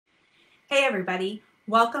Hey everybody,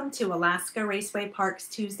 welcome to Alaska Raceway Park's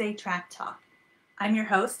Tuesday Track Talk. I'm your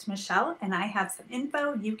host, Michelle, and I have some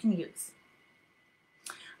info you can use.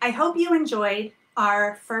 I hope you enjoyed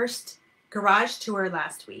our first garage tour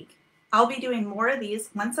last week. I'll be doing more of these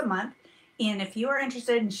once a month, and if you are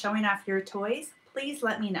interested in showing off your toys, please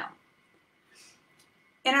let me know.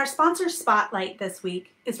 In our sponsor spotlight this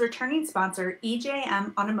week is returning sponsor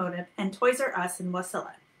EJM Automotive and Toys R Us in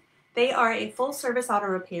Wasilla. They are a full-service auto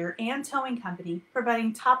repair and towing company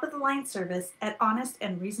providing top-of-the-line service at honest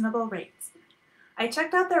and reasonable rates. I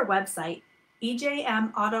checked out their website,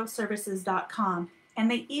 ejmautoservices.com, and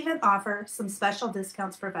they even offer some special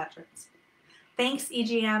discounts for veterans. Thanks,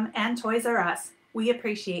 EJM and Toys R Us. We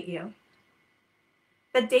appreciate you.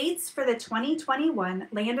 The dates for the 2021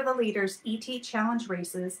 Land of the Leaders ET Challenge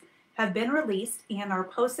races have been released and are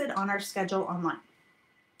posted on our schedule online.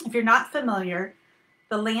 If you're not familiar,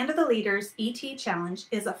 the Land of the Leaders ET Challenge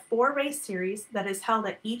is a 4-race series that is held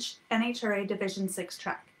at each NHRA Division 6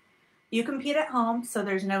 track. You compete at home, so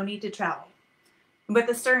there's no need to travel. With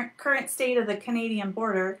the current state of the Canadian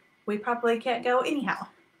border, we probably can't go anyhow.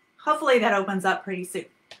 Hopefully that opens up pretty soon.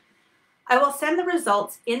 I will send the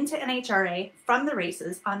results into NHRA from the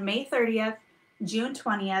races on May 30th, June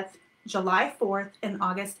 20th, July 4th, and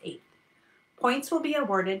August 8th. Points will be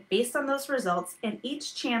awarded based on those results, and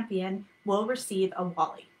each champion will receive a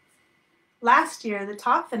Wally. Last year, the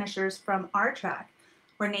top finishers from our track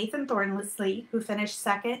were Nathan Thornley, who finished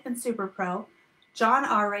 2nd in Super Pro, John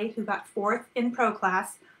Aray, who got 4th in Pro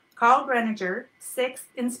Class, Carl Greninger, 6th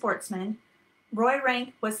in Sportsman, Roy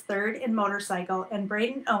Rank was 3rd in Motorcycle, and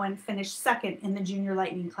Braden Owen finished 2nd in the Junior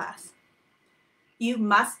Lightning class. You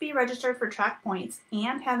must be registered for track points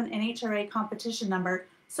and have an NHRA competition number,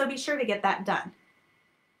 so be sure to get that done.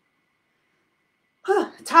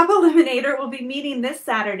 Top Eliminator will be meeting this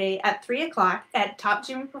Saturday at 3 o'clock at Top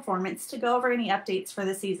Jimmy Performance to go over any updates for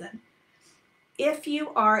the season. If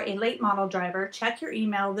you are a late model driver, check your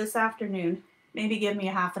email this afternoon, maybe give me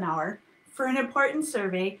a half an hour, for an important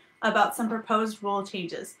survey about some proposed rule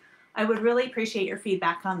changes. I would really appreciate your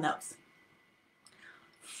feedback on those.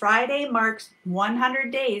 Friday marks 100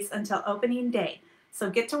 days until opening day, so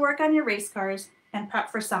get to work on your race cars and prep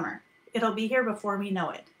for summer. It'll be here before we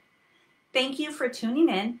know it. Thank you for tuning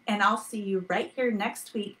in, and I'll see you right here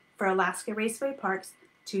next week for Alaska Raceway Park's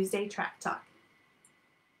Tuesday Track Talk.